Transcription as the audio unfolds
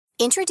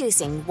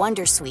Introducing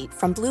Wondersuite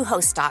from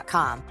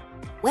Bluehost.com.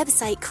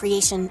 Website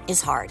creation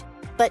is hard,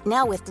 but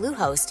now with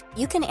Bluehost,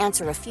 you can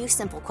answer a few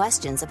simple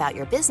questions about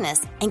your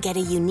business and get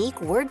a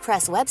unique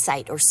WordPress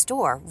website or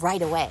store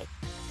right away.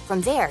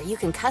 From there, you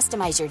can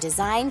customize your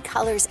design,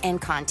 colors,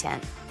 and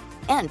content.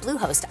 And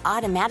Bluehost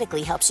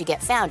automatically helps you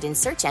get found in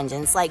search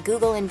engines like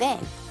Google and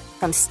Bing.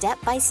 From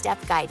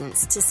step-by-step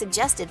guidance to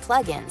suggested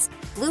plugins,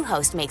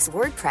 Bluehost makes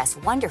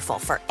WordPress wonderful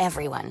for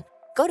everyone.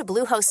 Go to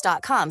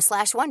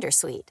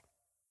bluehost.com/wondersuite.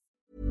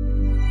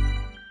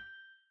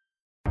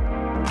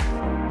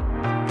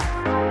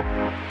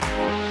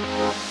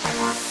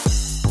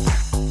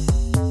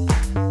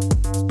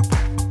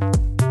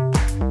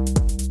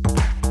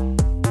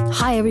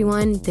 Hi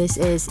everyone, this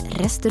is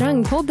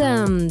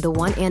Restaurangpodden, the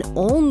one and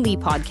only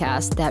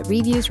podcast that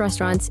reviews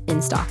restaurants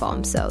in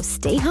Stockholm. So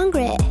stay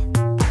hungry!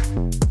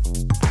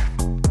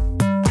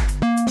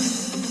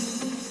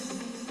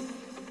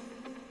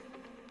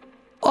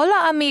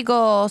 Hola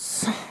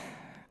amigos!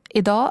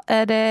 Idag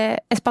är det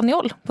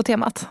espanjol på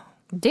temat.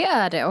 Det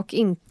är det, och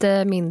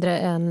inte mindre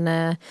än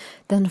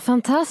den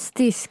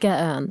fantastiska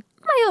ön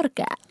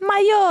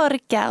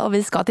Mallorca, och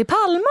vi ska till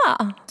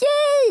Palma.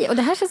 Yay! Och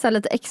det här känns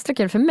lite extra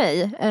kul för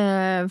mig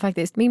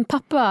faktiskt. Min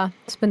pappa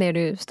spenderade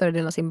ju större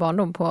delen av sin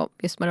barndom på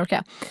just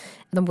Mallorca.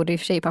 De bodde i och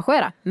för sig i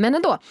Pajuera, men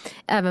ändå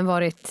även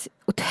varit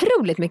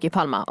otroligt mycket i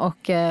Palma.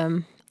 Och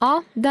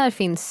ja, där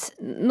finns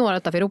några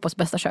av Europas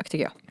bästa kök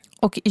tycker jag.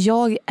 Och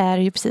jag är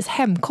ju precis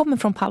hemkommen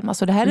från Palma,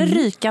 så det här är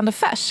rykande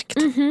färskt,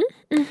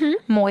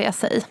 må jag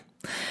säga.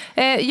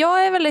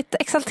 Jag är väldigt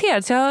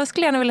exalterad, så jag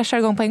skulle gärna vilja köra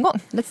igång på en gång.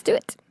 Let's do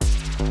it!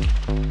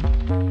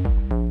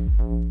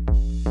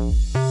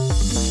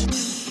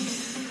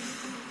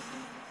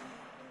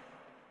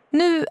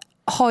 Nu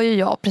har ju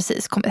jag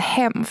precis kommit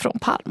hem från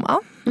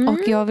Palma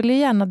och jag vill ju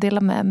gärna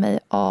dela med mig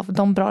av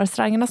de bra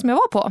restaurangerna som jag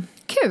var på.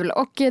 Kul,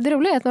 och det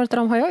roliga är att några av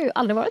dem har jag ju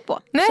aldrig varit på.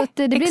 Nej, så att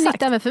det blir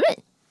nytt även för mig.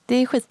 Det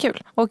är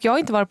skitkul. Och jag har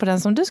inte varit på den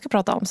som du ska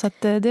prata om, så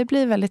att det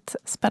blir väldigt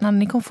spännande.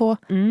 Ni kommer få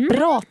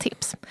bra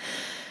tips.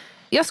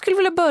 Jag skulle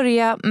vilja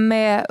börja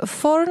med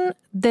Forn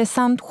de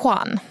San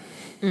Juan.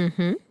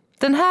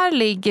 Den här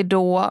ligger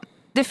då...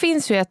 Det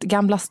finns ju ett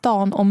Gamla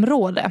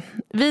stan-område.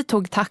 Vi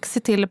tog taxi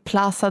till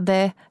Plaza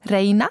de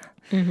Reina.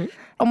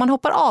 Om man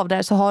hoppar av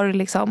där så har du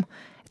liksom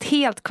ett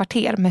helt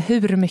kvarter med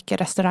hur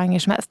mycket restauranger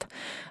som helst.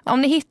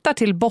 Om ni hittar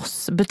till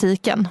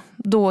Boss-butiken,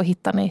 då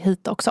hittar ni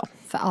hit också.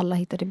 För alla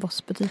hittar till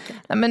Boss-butiken.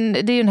 Ja, men det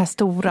är ju den här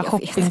stora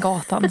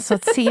shoppinggatan. Så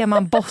att ser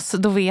man Boss,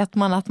 då vet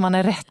man att man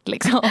är rätt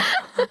liksom.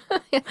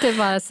 Det är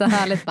bara så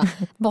härligt.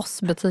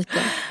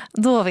 Boss-butiken.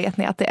 Då vet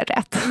ni att det är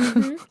rätt.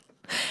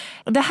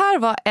 Det här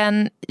var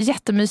en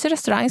jättemysig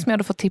restaurang som jag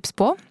hade fått tips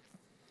på.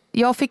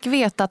 Jag fick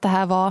veta att det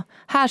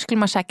här skulle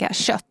man käka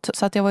kött,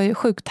 så att jag var ju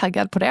sjukt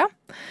taggad på det.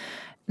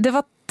 Det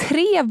var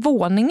 3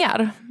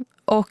 våningar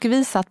och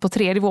vi satt på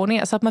 3:e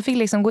våningen, så att man fick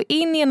liksom gå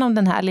in genom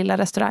den här lilla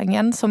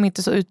restaurangen som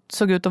inte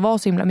såg ut att vara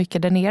så himla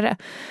mycket där nere.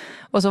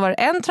 Och så var det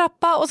en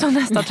trappa och så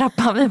nästa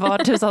trappa. Vi var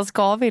tusan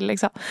ska vi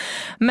liksom.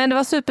 Men det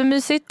var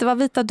supermysigt, det var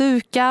vita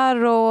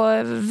dukar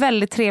och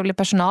väldigt trevlig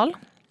personal.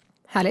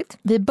 Härligt.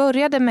 Vi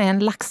började med en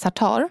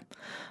laxtartar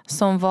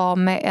som var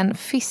med en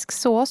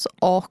fisksås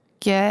och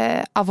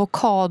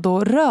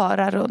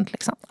avokadoröra runt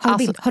liksom.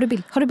 Har du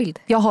bild?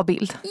 Jag har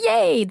bild.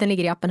 Yay, den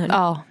ligger i appen hörni.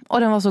 Ja, och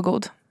den var så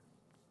god.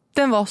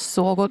 Den var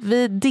så god.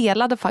 Vi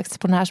delade faktiskt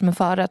på den här som en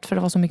förrätt för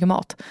det var så mycket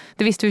mat.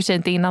 Det visste vi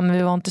inte innan, men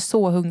vi var inte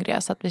så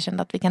hungriga så att vi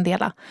kände att vi kan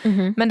dela.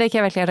 Men det kan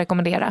jag verkligen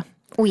rekommendera.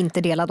 Och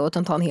inte dela då,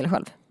 utan ta en hel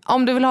själv.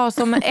 Om du vill ha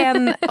som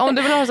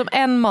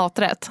en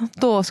maträtt,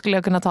 då skulle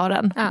jag kunna ta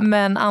den. Ja.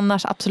 Men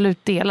annars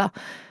absolut dela.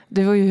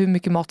 Det var ju hur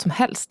mycket mat som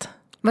helst.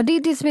 Men det är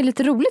det som är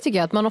lite roligt tycker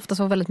jag, att man ofta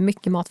får väldigt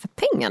mycket mat för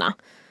pengarna.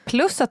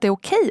 Plus att det är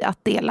okej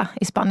att dela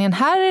i Spanien.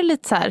 Här är det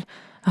lite så här,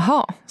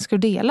 jaha, ska du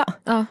dela?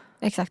 Ja,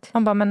 exakt.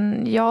 Man bara,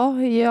 men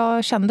ja,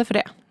 jag kände för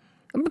det.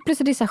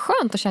 Plus att det är så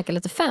skönt att käka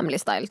lite family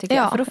style tycker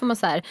jag. För då får man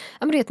så här,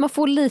 ja, men man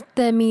får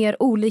lite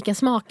mer olika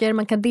smaker.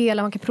 Man kan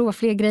dela, man kan prova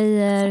fler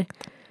grejer.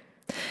 Exakt.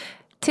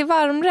 Till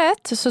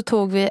varmrätt så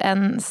tog vi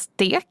en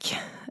stek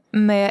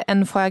med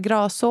en foie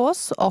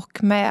gras-sås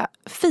och med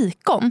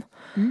fikon.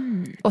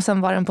 Och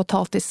sen var det en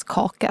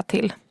potatiskaka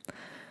till.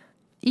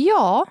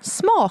 Ja,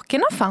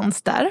 smakerna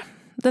fanns där.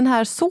 Den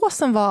här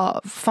såsen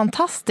var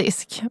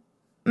fantastisk.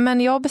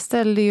 Men jag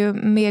beställde ju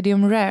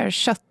medium rare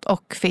kött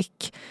och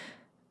fick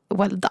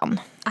well done.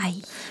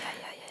 Aj.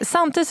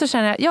 Samtidigt så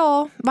känner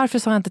jag, varför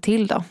sa jag inte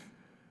till då?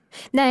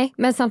 Nej,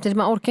 men samtidigt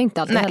man orkar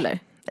inte alltid heller.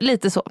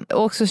 Lite så.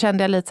 Och så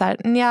kände jag lite så här,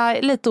 jag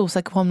är lite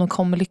osäker på om de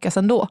kommer lyckas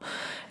ändå.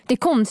 Det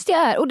konstiga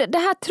är, och det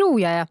här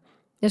tror jag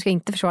ska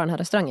inte försvara den här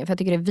restaurangen för jag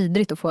tycker det är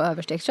vidrigt att få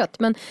överstekt kött.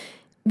 Men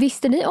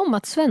visste ni om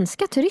att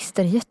svenska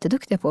turister är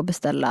jätteduktiga på att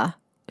beställa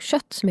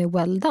kött som är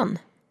well done?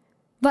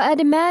 Vad är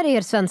det med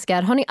er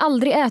svenskar? Har ni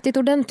aldrig ätit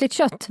ordentligt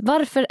kött?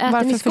 Varför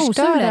äter ni skosulor?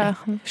 Varför förstöra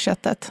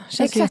köttet?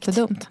 Känns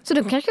jättedumt. Så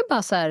de kanske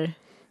bara så här...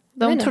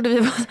 De trodde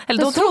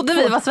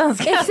vi var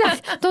svenskar.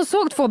 Exakt. De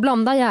såg 2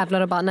 blonda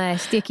jävlar och bara nej,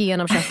 stek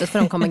igenom köttet för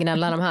de kommer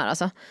gnälla de här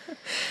alltså.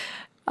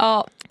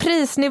 Ja,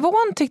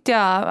 prisnivån tyckte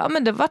jag,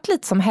 men det var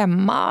lite som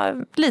hemma,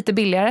 lite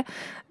billigare.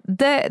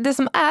 Det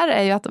som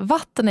är ju att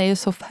vatten är ju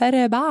så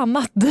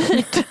förbannat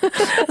dyrt.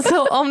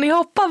 Så om ni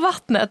hoppar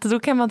vattnet, då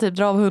kan man typ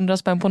dra av 100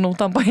 spänn på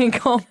notan på en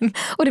gång.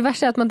 Och det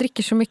värsta är att man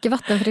dricker så mycket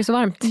vatten för det är så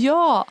varmt.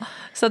 Ja,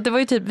 så det var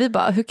ju typ, vi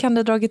bara, hur kan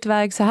det dragit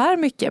iväg så här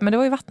mycket? Men det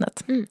var ju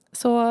vattnet.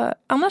 Så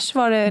annars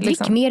var det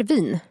liksom... Drick mer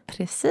vin.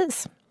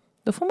 Precis,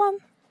 då får man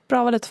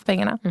bra valuta för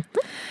pengarna.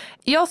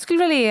 Jag skulle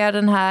vilja ge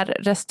den här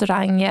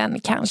restaurangen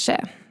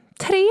kanske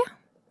 3.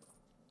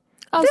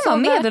 Alltså, det var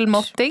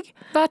medelmåttig.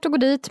 Värt att gå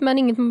dit, men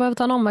inget man behöver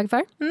ta en omväg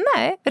för.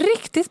 Nej,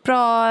 riktigt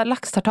bra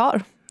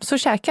laxtartar. Så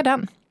käka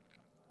den.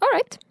 All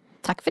right.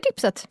 Tack för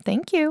tipset.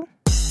 Thank you.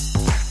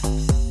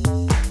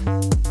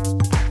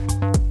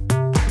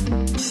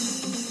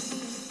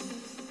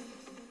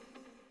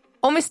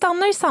 Om vi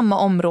stannar i samma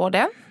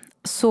område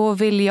så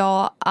vill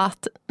jag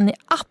att ni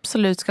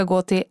absolut ska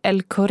gå till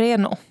El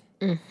Coreno.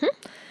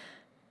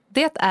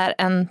 Det är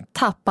en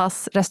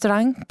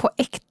tapasrestaurang på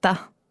äkta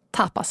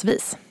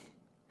tapasvis.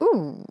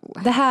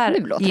 Det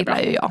här gillar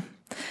ju jag.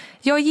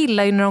 Jag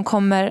gillar ju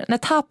när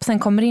tapsen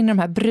kommer in i de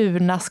här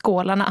bruna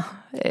skålarna.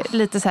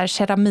 Lite så här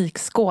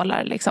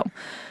keramikskålar liksom.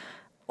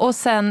 Och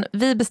sen,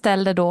 vi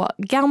beställde då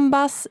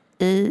gambas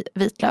i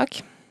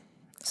vitlök.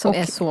 Som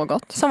är så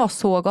gott. Som var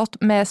så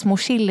gott, med små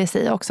chilis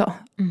i också.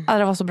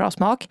 Det var så bra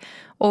smak.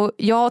 Och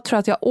jag tror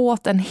att jag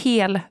åt en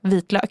hel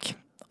vitlök.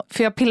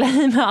 För jag pillade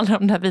i med alla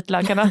de där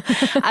vitlökarna.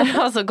 Det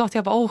var så gott,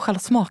 jag bara,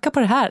 Charlotte, smaka på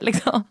det här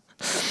liksom.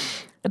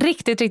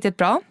 Riktigt, riktigt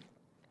bra.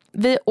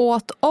 Vi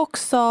åt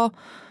också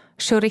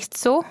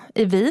chorizo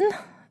i vin.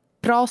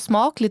 Bra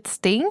smak, lite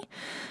sting.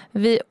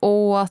 Vi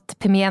åt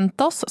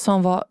pimientos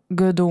som var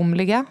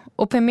gudomliga.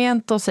 Och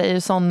pimientos är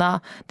ju sådana...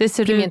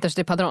 Pimientos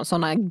de padron,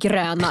 sådana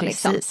gröna.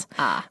 Precis. Liksom.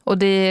 Och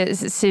det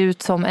ser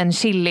ut som en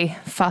chili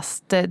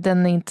fast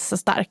den är inte så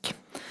stark.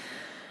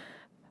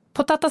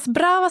 Patatas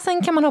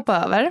bravasen kan man hoppa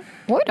över.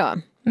 Oj då.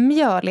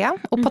 Mjöliga.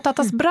 Och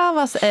patatas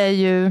bravas är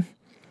ju...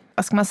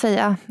 Vad ska man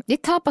säga? Det är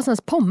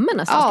tapasens pomme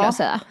nästan, skulle jag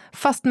säga.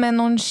 Fast med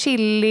någon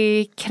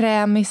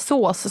chili-krämig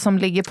sås som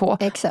ligger på.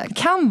 Exakt.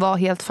 Kan vara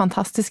helt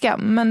fantastiska.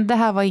 Men det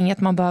här var inget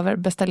man behöver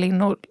beställa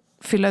in och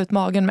fylla ut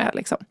magen med.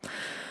 Liksom.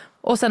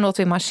 Och sen åt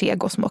vi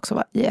manchego som också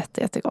var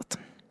jättegott.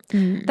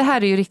 Det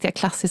här är ju riktiga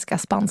klassiska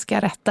spanska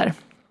rätter.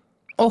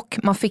 Och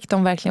man fick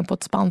dem verkligen på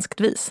ett spanskt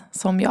vis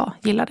som jag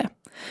gillade.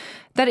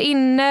 Där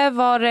inne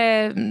var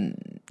det...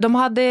 De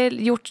hade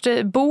gjort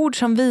bord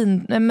som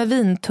med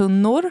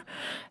vintunnor.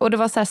 Och det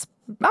var så här,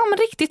 men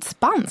riktigt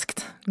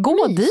spanskt.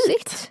 Gå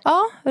dit.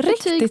 Ja,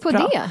 riktigt på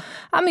bra. Det?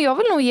 Ja, men jag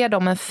vill nog ge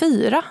dem en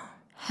 4.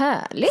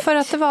 Härligt. För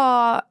att det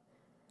var...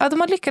 Ja,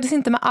 de lyckades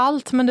inte med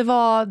allt, men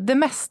det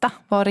mesta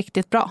var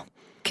riktigt bra.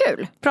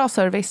 Kul. Bra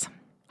service.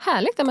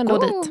 Härligt, men då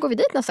går vi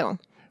dit nästa gång.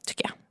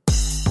 Tycker jag.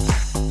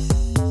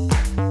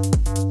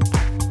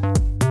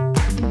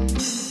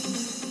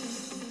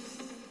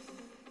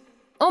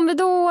 Om vi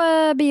då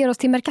beger oss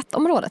till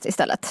Mercatområdet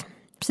istället.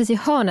 Precis i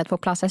hörnet på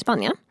Plaza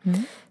España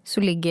så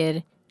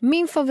ligger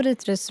min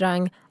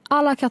favoritrestaurang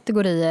alla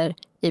kategorier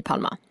i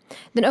Palma.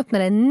 Den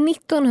öppnade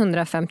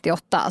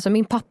 1958. Alltså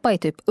min pappa är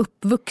typ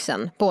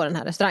uppvuxen på den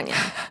här restaurangen.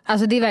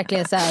 Alltså det är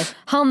verkligen så här,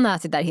 han har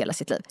ätit där hela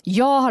sitt liv.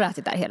 Jag har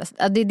ätit där hela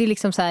sitt liv. Det är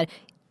liksom så här,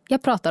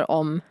 jag pratar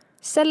om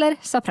Celler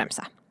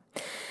Sapremsa.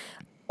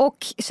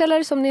 Och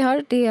Celler, som ni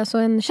hör, det är alltså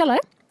en källare.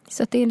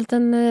 Så att det är en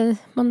liten,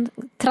 man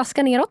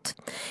traskar neråt.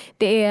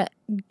 Det är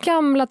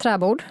gamla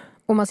träbord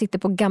och man sitter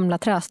på gamla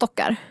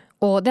trästockar.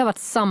 Och det har varit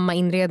samma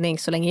inredning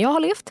så länge jag har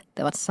levt.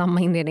 Det har varit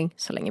samma inredning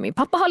så länge min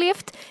pappa har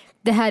levt.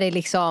 Det här är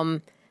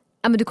liksom,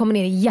 ja, men du kommer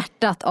ner i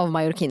hjärtat av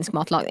mallorquinsk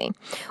matlagning.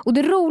 Och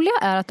det roliga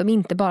är att de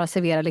inte bara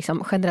serverar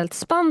liksom generellt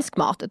spansk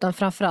mat, utan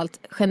framförallt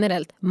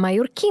generellt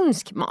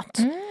mallorquinsk mat.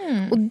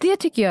 Och det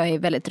tycker jag är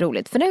väldigt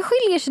roligt, för den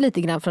skiljer sig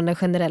lite grann från det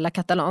generella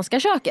katalanska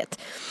köket.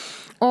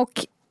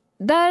 Och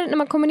där när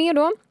man kommer ner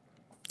då,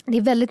 det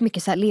är väldigt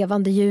mycket så här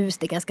levande ljus,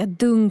 det är ganska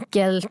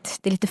dunkelt,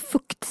 det är lite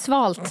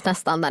fuktsvalt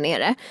nästan där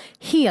nere.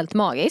 Helt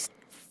magiskt.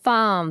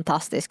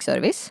 Fantastisk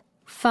service.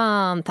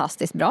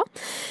 Fantastiskt bra.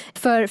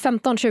 För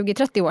 15, 20,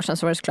 30 år sedan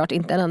så var det såklart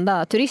inte en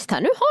enda turist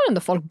här. Nu har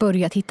ändå folk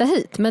börjat hitta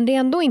hit, men det är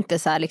ändå inte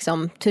så här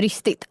liksom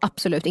turistigt,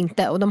 absolut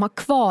inte. Och de har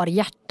kvar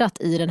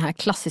hjärtat i den här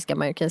klassiska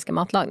mallorquinska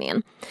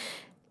matlagningen.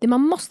 Det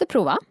man måste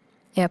prova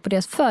är på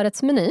deras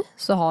förrättsmeny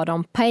så har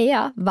de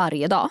paella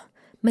varje dag.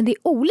 Men det är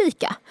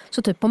olika.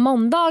 Så typ på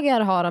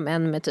måndagar har de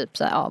en med typ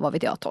så här, ja, vad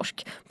vet jag,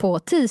 torsk. På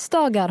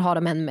tisdagar har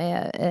de en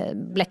med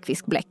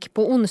bläckfiskbläck.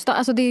 På onsdag,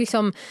 alltså det är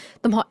liksom,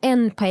 de har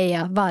en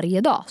paella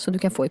varje dag. Så du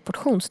kan få i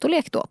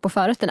portionsstorlek då på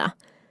förrätterna.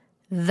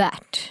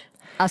 Värt.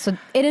 Alltså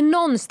är det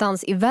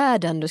någonstans i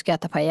världen du ska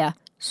äta paella,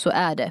 så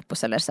är det på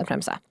Celler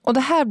Sapremsa. Och det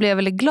här blev jag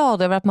väldigt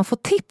glad över att man får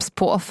tips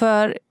på.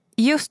 För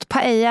just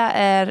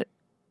paella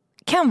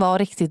kan vara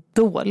riktigt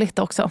dåligt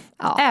också.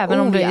 Ja, även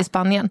om du är i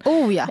Spanien.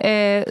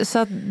 Så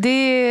att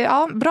det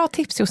är bra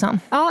tips, Jossan.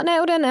 Ja, nej,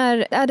 och den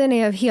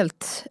är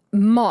helt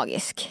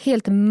magisk.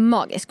 Helt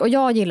magisk. Och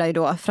jag gillar ju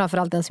då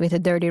framförallt den som heter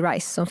Dirty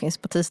Rice som finns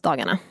på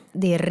tisdagarna.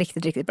 Det är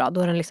riktigt, riktigt bra.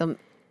 Då är den liksom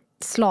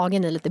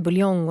slagen i lite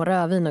buljong och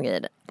rödvin och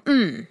grejer.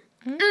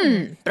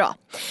 Bra.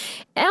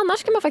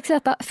 Annars kan man faktiskt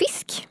äta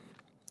fisk.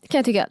 Kan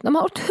jag tycka. De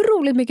har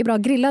otroligt mycket bra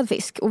grillad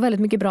fisk och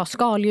väldigt mycket bra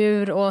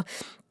skaldjur och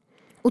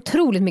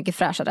otroligt mycket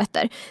fräscha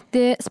rätter.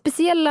 Det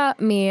speciella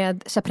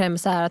med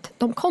Chaprems är att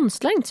de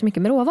konstlar inte så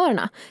mycket med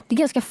råvarorna. Det är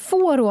ganska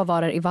få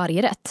råvaror i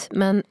varje rätt,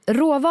 men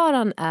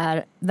råvaran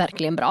är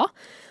verkligen bra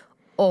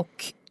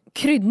och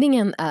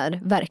kryddningen är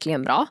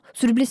verkligen bra.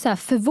 Så du blir så här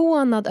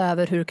förvånad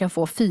över hur du kan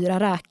få 4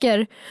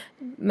 räkor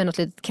med något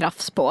litet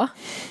krafs på.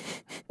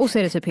 Och så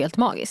är det typ helt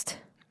magiskt.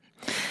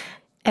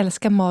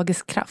 Älskar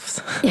magisk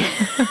krafs.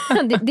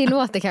 det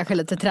låter kanske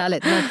lite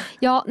träligt.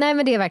 Men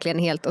men det är verkligen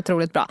helt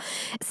otroligt bra.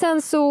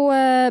 Sen så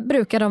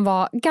brukar de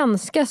vara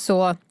ganska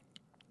så,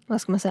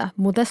 vad ska man säga,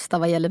 modesta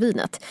vad gäller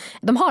vinet.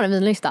 De har en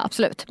vinlista,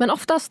 absolut. Men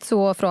oftast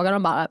så frågar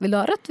de bara, vill du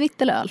ha rött,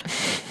 vitt eller öl?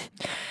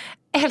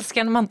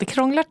 Älskar när man inte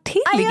krånglar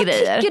till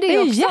grejer. Det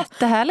är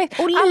jättehärligt.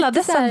 Och alla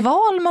dessa här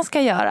val man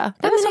ska göra.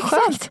 Det är så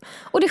skönt.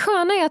 Och det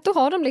sköna är att då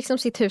har de liksom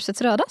sitt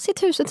husets röda,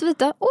 sitt husets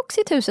vita och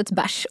sitt husets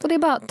bärs. Och det är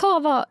bara ta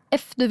vad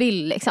du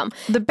vill liksom.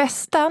 Det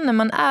bästa när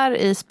man är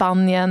i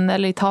Spanien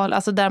eller Italien,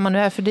 alltså där man nu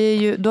är,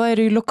 för då är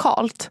det ju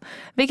lokalt.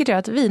 Vilket gör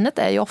att vinet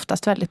är ju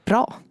oftast väldigt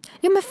bra.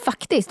 Ja men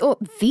faktiskt, och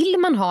vill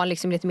man ha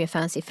liksom lite mer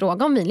fancy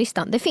fråga om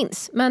vinlistan, det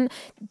finns. Men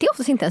det är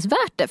oftast inte ens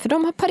värt det, för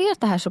de har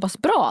parerat det här så pass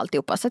bra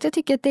alltihopa. Så att jag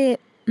tycker att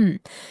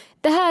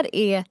det här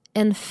är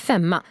en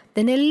 5.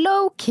 Den är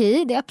low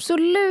key, det är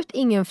absolut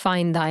ingen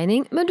fine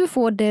dining, men du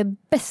får det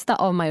bästa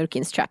av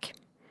Mallorquins track.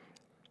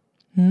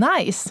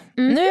 Nice.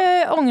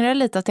 Nu ångrar jag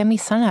lite att jag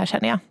missar den här,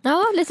 känner jag.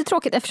 Ja, lite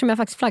tråkigt eftersom jag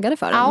faktiskt flaggade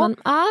för den. Ja,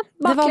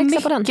 men, det var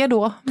mycket på den.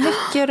 Då.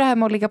 Mycket det här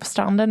med att ligga på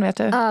stranden, vet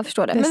du. Ja, jag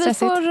förstår det. Men vi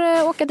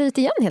får åka dit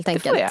igen helt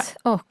enkelt.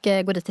 Och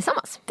gå dit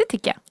tillsammans. Det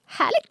tycker jag.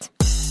 Härligt.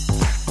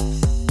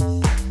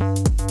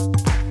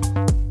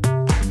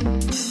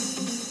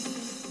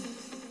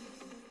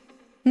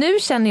 Nu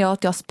känner jag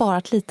att jag har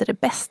sparat lite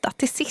det bästa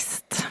till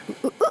sist.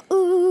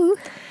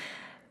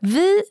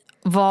 Vi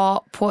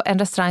var på en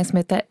restaurang som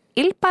heter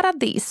Il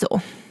Paradiso.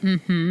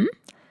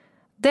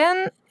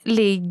 Den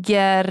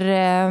ligger,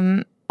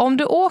 om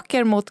du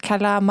åker mot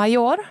Cala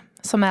Major,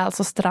 som är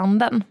alltså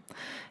stranden,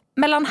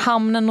 mellan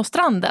hamnen och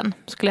stranden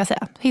skulle jag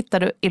säga, hittar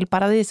du Il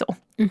Paradiso.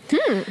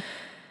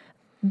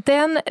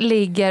 Den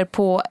ligger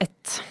på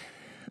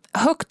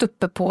högt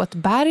uppe på ett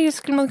berg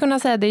skulle man kunna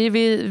säga. Det är ju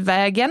vid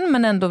vägen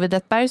men ändå vid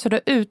ett berg, så det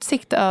är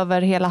utsikt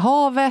över hela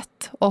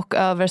havet och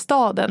över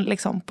staden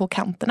liksom på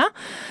kanterna.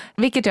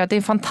 Vilket gör att det är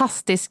en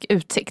fantastisk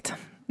utsikt.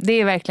 Det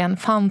är verkligen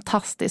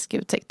fantastisk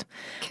utsikt.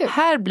 Kul.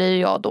 Här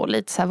blir jag då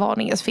lite så här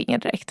varningens finger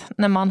direkt.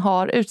 När man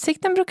har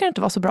utsikten brukar det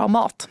inte vara så bra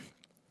mat.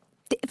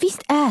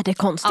 Visst är det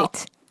konstigt?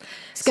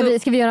 Ja.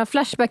 Ska vi göra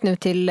flashback nu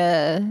till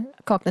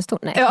Kaknästorn?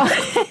 Nej. Ja.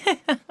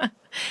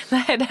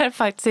 Nej,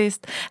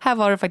 här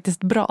var det faktiskt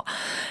bra.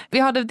 Vi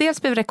hade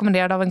dels blivit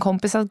rekommenderade av en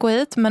kompis att gå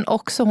hit, men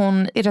också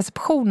hon i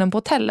receptionen på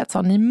hotellet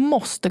sa ni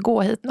måste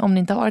gå hit om ni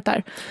inte har varit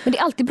där. Men det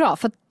är alltid bra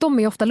för att de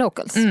är ofta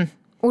locals.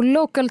 Och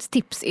locals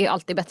tips är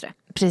alltid bättre.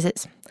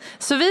 Precis.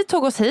 Så vi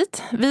tog oss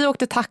hit. Vi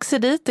åkte taxi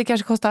dit. Det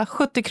kanske kostar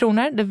 70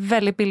 kronor. Det är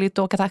väldigt billigt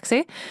att åka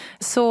taxi.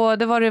 Så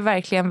det var det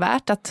verkligen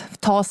värt att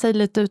ta sig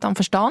lite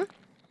utanför stan.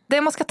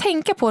 Det man ska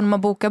tänka på när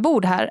man bokar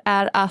bord här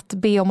är att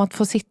be om att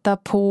få sitta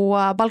på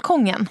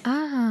balkongen.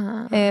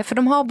 För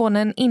de har både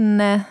en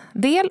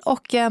innedel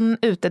och en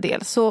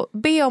utedel. Så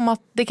be om att,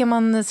 det kan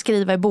man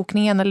skriva i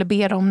bokningen eller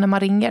be om när man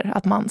ringer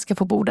att man ska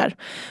få bord där.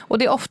 Och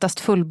det är oftast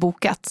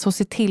fullbokat, så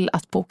se till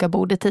att boka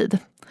bord i tid.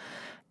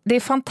 Det är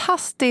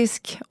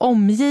fantastisk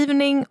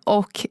omgivning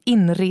och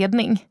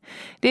inredning.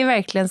 Det är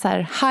verkligen så här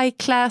high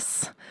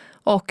class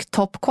och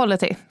top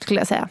quality skulle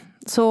jag säga.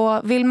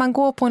 Så vill man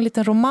gå på en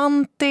liten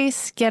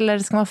romantisk eller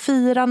ska man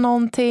fira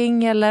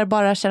någonting eller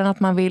bara känna att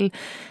man vill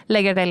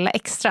lägga det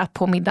extra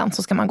på middagen,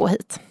 så ska man gå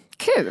hit.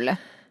 Kul!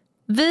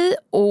 Vi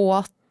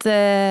åt,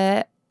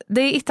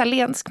 det är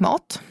italiensk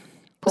mat.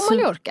 På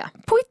Mallorca?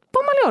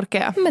 På Mallorca,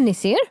 ja. Men ni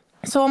ser.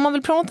 Så om man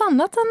vill prova något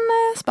annat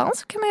än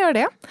spansk så kan man göra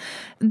det.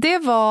 Det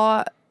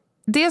var,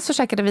 dels så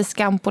käkade vi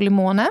scampo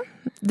limone.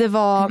 Det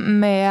var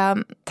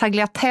med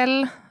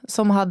tagliatelle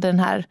som hade den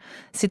här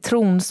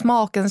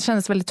citronsmaken. Det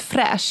kändes väldigt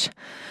fräsch.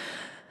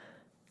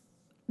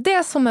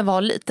 Det som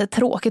var lite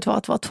tråkigt var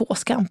att det var 2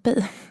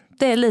 scampi.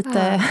 Det är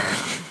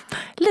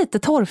lite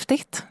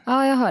torftigt.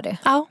 Ja, jag hör det.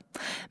 Ja.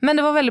 Men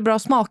det var väldigt bra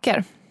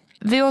smaker.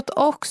 Vi åt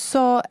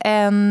också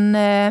en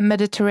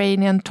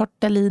Mediterranean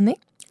tortellini.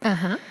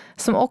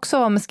 Som också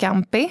var med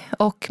scampi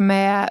och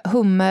med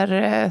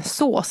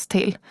hummersås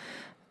till.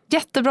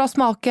 Jättebra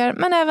smaker,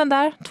 men även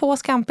där 2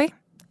 scampi.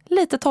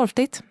 Lite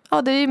torftigt.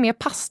 Ja, det är ju mer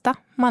pasta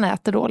man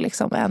äter då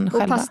liksom än och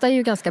själva. Pasta är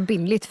ju ganska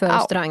billigt för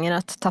restaurangen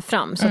att ta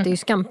fram. Så att det är ju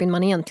scampin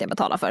man egentligen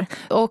betalar för.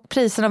 Och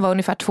priserna var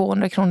ungefär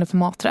 200 kronor för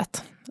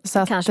maträtt.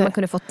 Så kanske man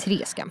kunde få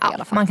 3 scampi i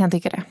alla fall. Man kan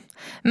tycka det.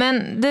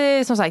 Men det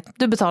är som sagt,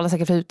 du betalar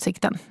säkert för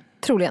utsikten.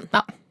 Troligen.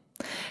 Ja.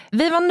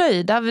 Vi var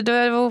nöjda.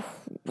 Det var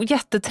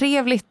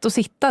jättetrevligt att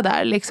sitta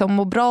där liksom,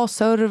 och bra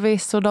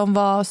service och de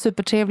var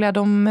supertrevliga.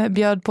 De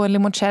bjöd på en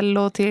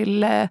limoncello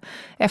till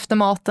efter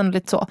maten och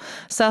lite så.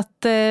 Så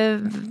att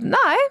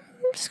nej,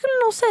 skulle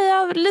nog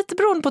säga, lite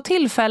beroende på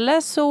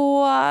tillfälle,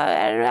 så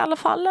är det i alla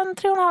fall en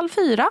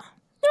 3,5-4.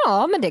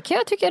 Ja, men det kan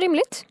jag tycka är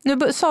rimligt. Nu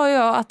sa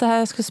jag att det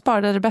här skulle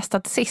spara det bästa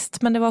till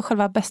sist, men det var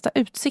själva bästa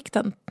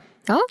utsikten.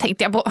 Ja.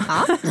 Tänkte jag på.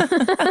 Ja.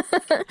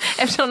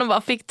 Eftersom de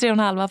bara fick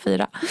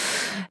 3,5-4.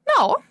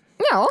 Ja.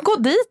 Gå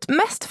dit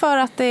mest för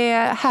att det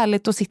är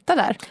härligt att sitta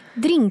där.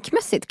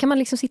 Drinkmässigt, kan man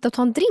liksom sitta och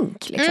ta en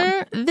drink?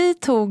 Liksom? Vi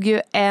tog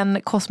ju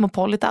en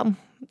Cosmopolitan.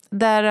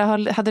 Där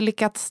jag hade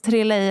lyckats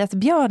trilla i ett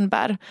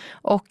björnbär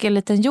och en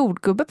liten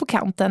jordgubbe på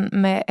kanten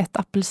med ett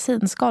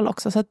apelsinskal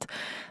också. Så att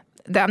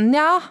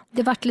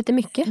det var lite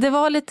mycket. Det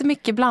var lite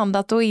mycket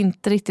blandat och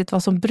inte riktigt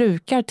vad som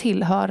brukar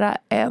tillhöra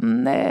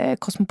en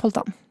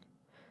Cosmopolitan.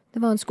 Det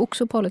var en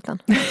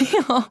skogsopolitan.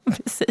 Ja,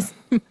 precis.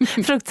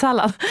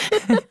 Fruktsallad.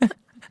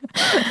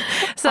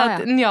 Så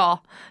att,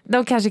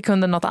 de kanske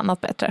kunde något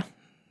annat bättre.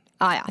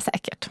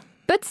 Säkert.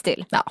 But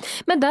still. Ja.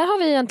 Men där har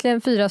vi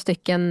egentligen 4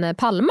 stycken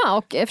Palma.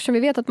 Och eftersom vi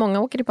vet att många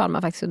åker till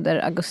Palma faktiskt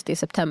under augusti,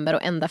 september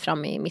och ända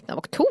fram i mitten av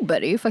oktober.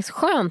 Det är ju faktiskt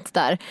skönt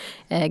där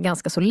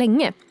ganska så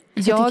länge.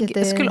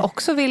 Jag skulle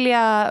också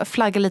vilja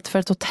flagga lite för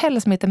ett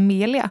hotell som heter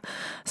Melia.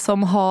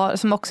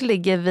 Som också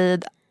ligger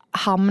vid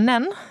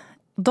hamnen.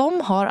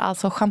 De har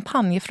alltså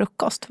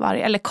champagnefrukost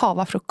eller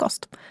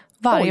kavafrukost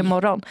varje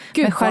morgon.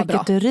 Gud, med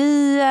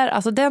charkuterier,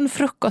 alltså den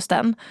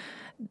frukosten.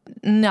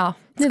 Ja,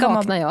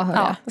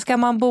 ska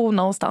man bo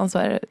någonstans så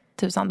är det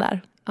tusan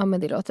där. Ja, men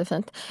det låter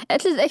fint.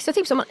 Ett litet extra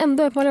tips om man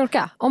ändå är på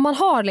Mallorca. Om man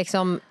har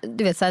liksom,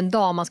 du vet, så en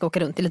dag man ska åka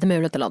runt i lite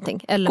mulet eller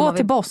någonting. Eller gå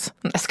till Boss.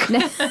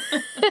 Nej,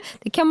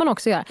 det kan man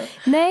också göra.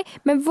 Nej,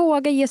 men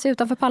våga ge sig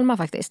utanför Palma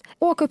faktiskt.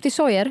 Åk upp till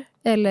Sóller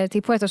eller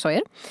till Puerto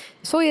Sóller.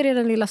 Sóller är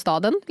den lilla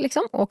staden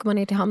liksom. Åker man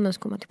ner till hamnen så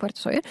kommer man till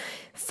Puerto Sóller.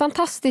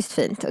 Fantastiskt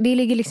fint. Och det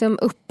ligger liksom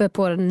uppe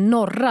på den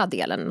norra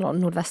delen,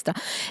 nordvästra.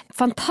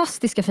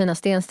 Fantastiska fina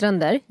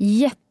stenstränder.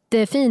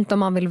 Jättefint om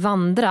man vill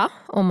vandra,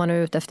 om man är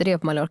ute efter det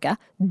på Mallorca.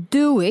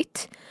 Do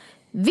it!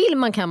 Vill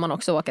man kan man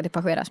också åka till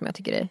Pajera som jag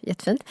tycker är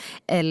jättefint.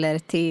 Eller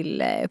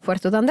till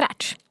Puerto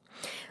Dandrach.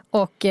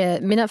 Och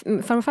mina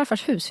farmor och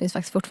farfars hus finns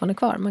faktiskt fortfarande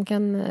kvar. Man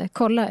kan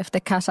kolla efter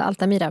Casa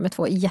Altamira med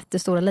 2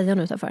 jättestora lejon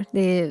utanför. Det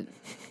är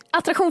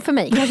attraktion för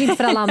mig, kanske inte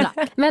för alla andra.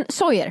 Men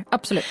Sóller,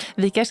 absolut.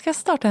 Vi kanske ska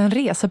starta en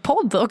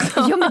resepodd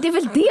också. Ja, men det är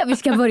väl det vi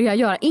ska börja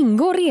göra.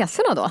 Ingår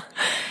resorna då?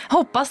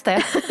 Hoppas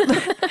det.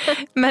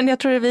 Men jag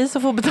tror det är vi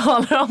som får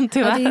betala dem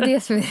tyvärr. Ja, det är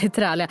det som är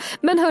träliga.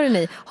 Men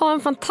hörrni, ha en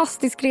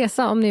fantastisk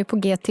resa om ni är på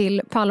G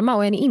till Palma.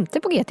 Och är ni inte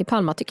på G till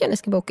Palma tycker jag ni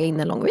ska boka in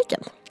en lång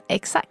weekend.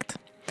 Exakt.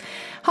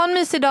 Ha en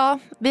mysig dag.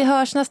 Vi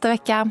hörs nästa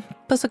vecka.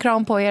 Puss och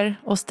kram på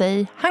er och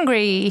stay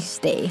hungry.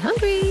 Stay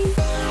hungry.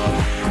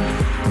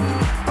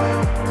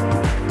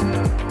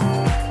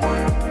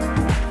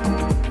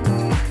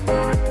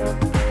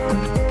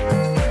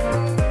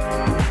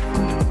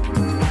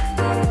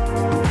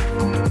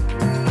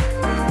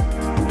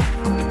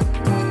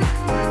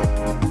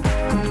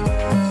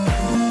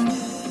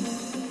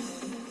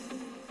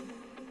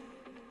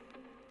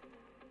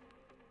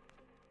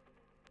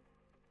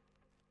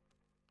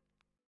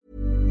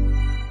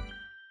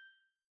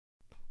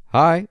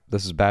 Hi,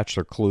 this is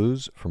Bachelor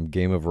Clues from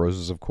Game of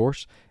Roses, of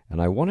course,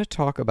 and I want to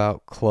talk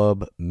about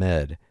Club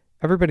Med.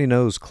 Everybody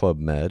knows Club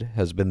Med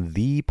has been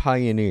the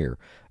pioneer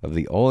of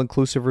the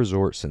all-inclusive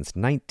resort since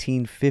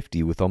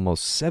 1950 with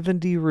almost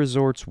 70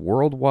 resorts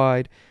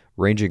worldwide,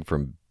 ranging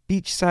from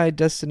beachside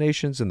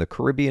destinations in the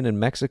Caribbean and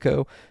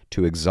Mexico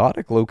to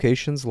exotic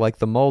locations like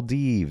the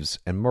Maldives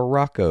and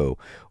Morocco,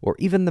 or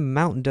even the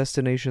mountain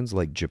destinations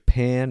like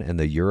Japan and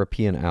the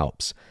European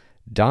Alps.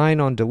 Dine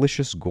on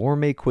delicious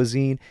gourmet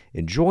cuisine,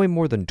 enjoy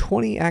more than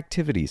 20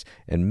 activities,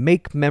 and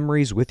make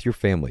memories with your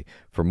family.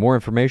 For more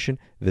information,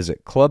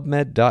 visit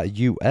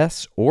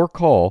clubmed.us or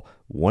call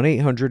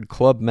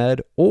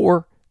 1-800-CLUB-MED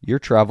or your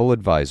travel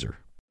advisor.